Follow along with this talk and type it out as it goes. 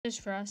This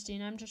is Frosty,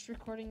 and I'm just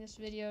recording this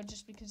video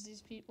just because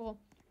these people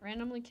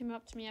randomly came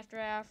up to me after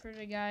I offered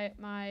a guy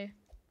my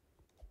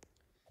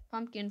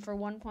pumpkin for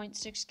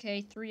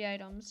 1.6k, 3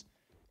 items,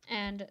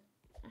 and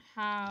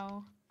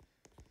how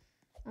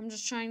I'm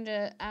just trying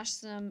to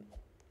ask them,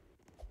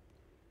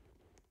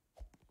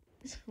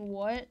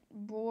 what?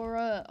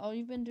 Bruh, all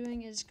you've been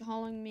doing is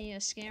calling me a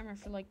scammer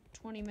for like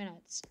 20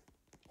 minutes.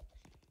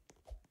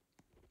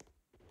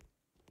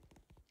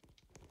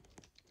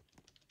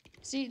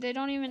 See, they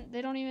don't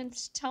even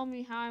tell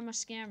me how I'm a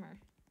scammer.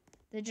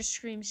 They just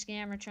scream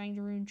scammer trying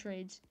to ruin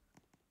trades.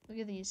 Look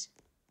at these.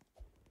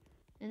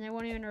 And they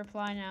won't even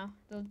reply now.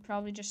 They'll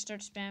probably just start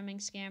spamming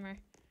scammer.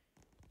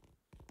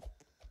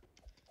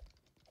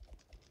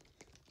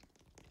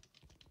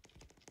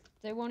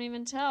 They won't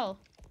even tell.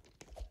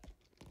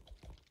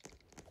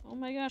 Oh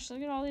my gosh,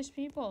 look at all these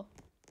people.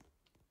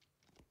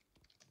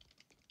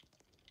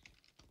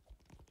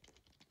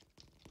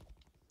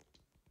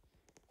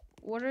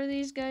 What are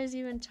these guys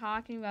even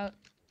talking about?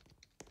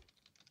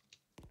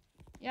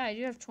 Yeah, I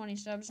do have 20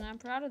 subs, and I'm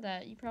proud of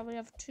that. You probably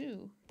have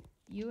 2.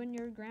 You and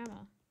your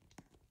grandma.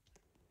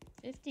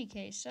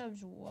 50k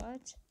subs,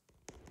 what?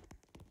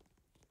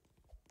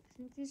 I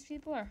think these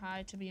people are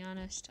high, to be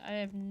honest. I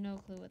have no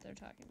clue what they're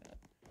talking about.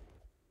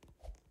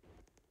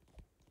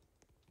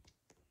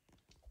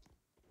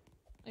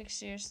 Like,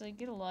 seriously,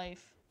 get a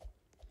life.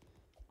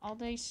 All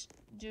they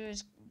do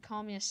is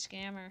call me a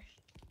scammer.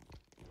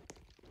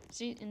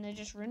 See, and they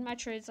just ruin my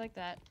trades like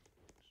that.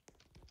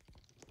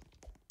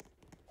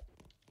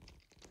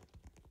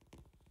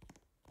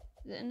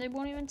 And they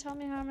won't even tell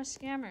me how I'm a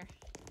scammer.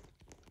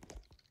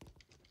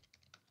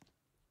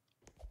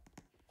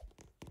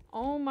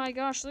 Oh my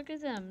gosh, look at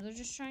them. They're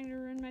just trying to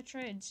ruin my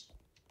trades.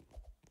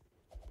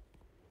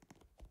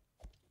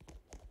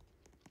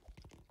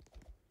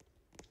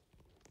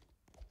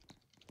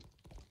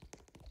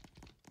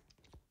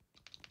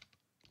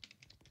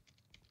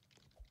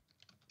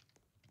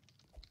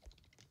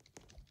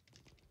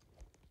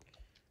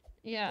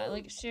 Yeah,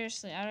 like,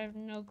 seriously, I have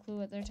no clue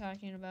what they're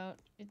talking about.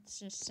 It's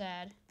just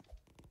sad.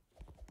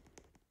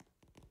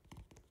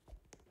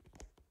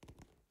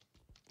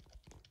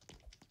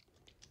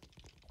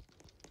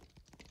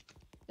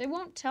 They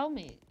won't tell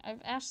me.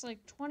 I've asked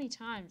like 20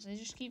 times. They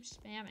just keep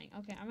spamming.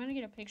 Okay, I'm gonna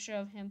get a picture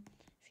of him.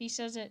 If he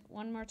says it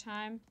one more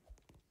time,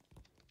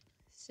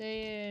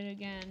 say it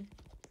again.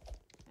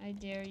 I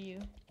dare you.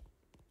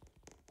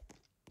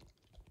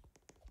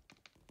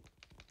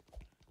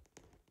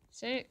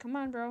 Say it. Come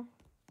on, bro.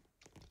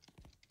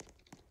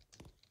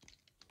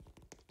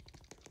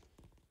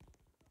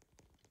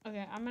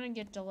 Okay, I'm gonna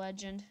get the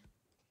legend.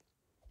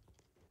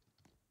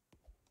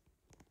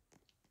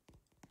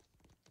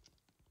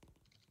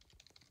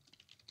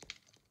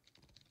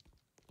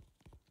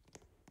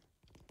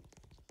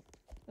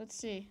 Let's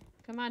see.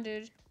 Come on,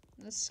 dude.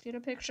 Let's get a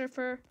picture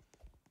for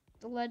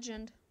the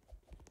legend.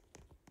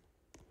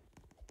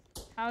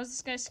 How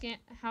is this guy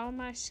how am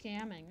I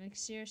scamming? Like,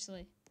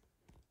 seriously.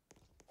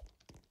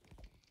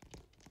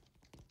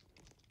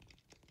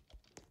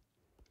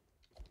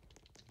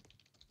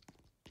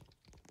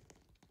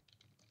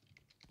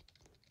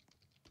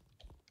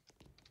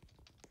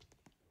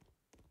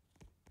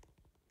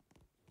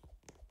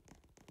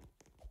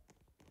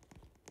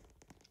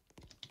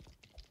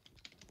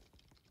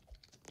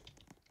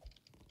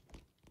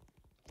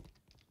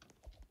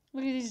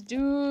 Look at these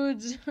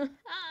dudes.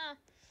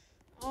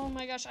 Oh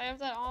my gosh, I have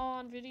that all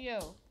on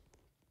video.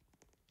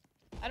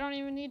 I don't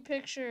even need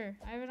picture.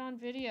 I have it on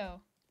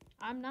video.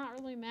 I'm not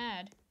really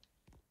mad.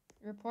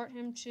 Report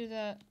him to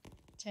the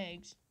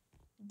tags.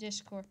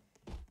 Discord.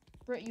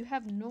 Britt, you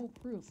have no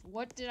proof.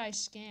 What did I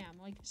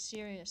scam? Like,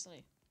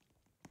 seriously.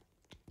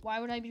 Why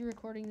would I be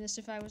recording this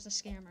if I was a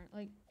scammer?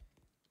 Like,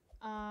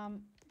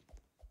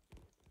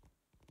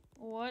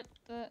 what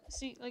the...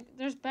 See, like,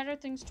 there's better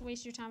things to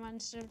waste your time on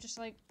instead of just,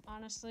 like,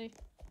 honestly...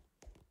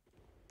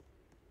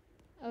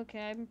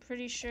 Okay, I'm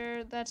pretty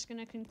sure that's going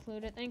to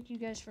conclude it. Thank you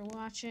guys for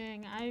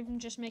watching. I'm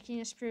just making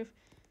this proof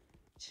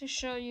to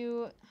show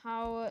you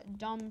how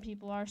dumb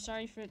people are.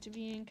 Sorry for it to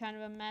be kind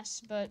of a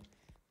mess, but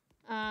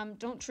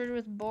don't trade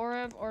with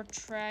Borev or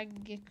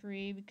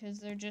Tragickery because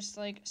they're just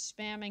like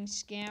spamming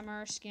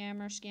scammer,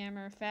 scammer,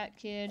 scammer, fat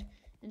kid,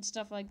 and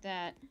stuff like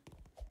that.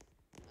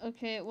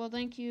 Okay, well,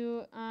 thank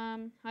you.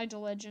 Hi to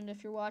Legend.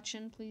 If you're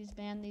watching, please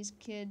ban these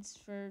kids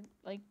for,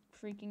 like,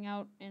 freaking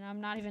out. And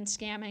I'm not even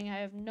scamming. I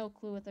have no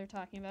clue what they're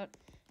talking about.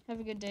 Have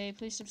a good day.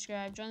 Please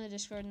subscribe. Join the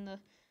Discord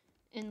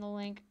in the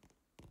link.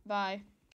 Bye.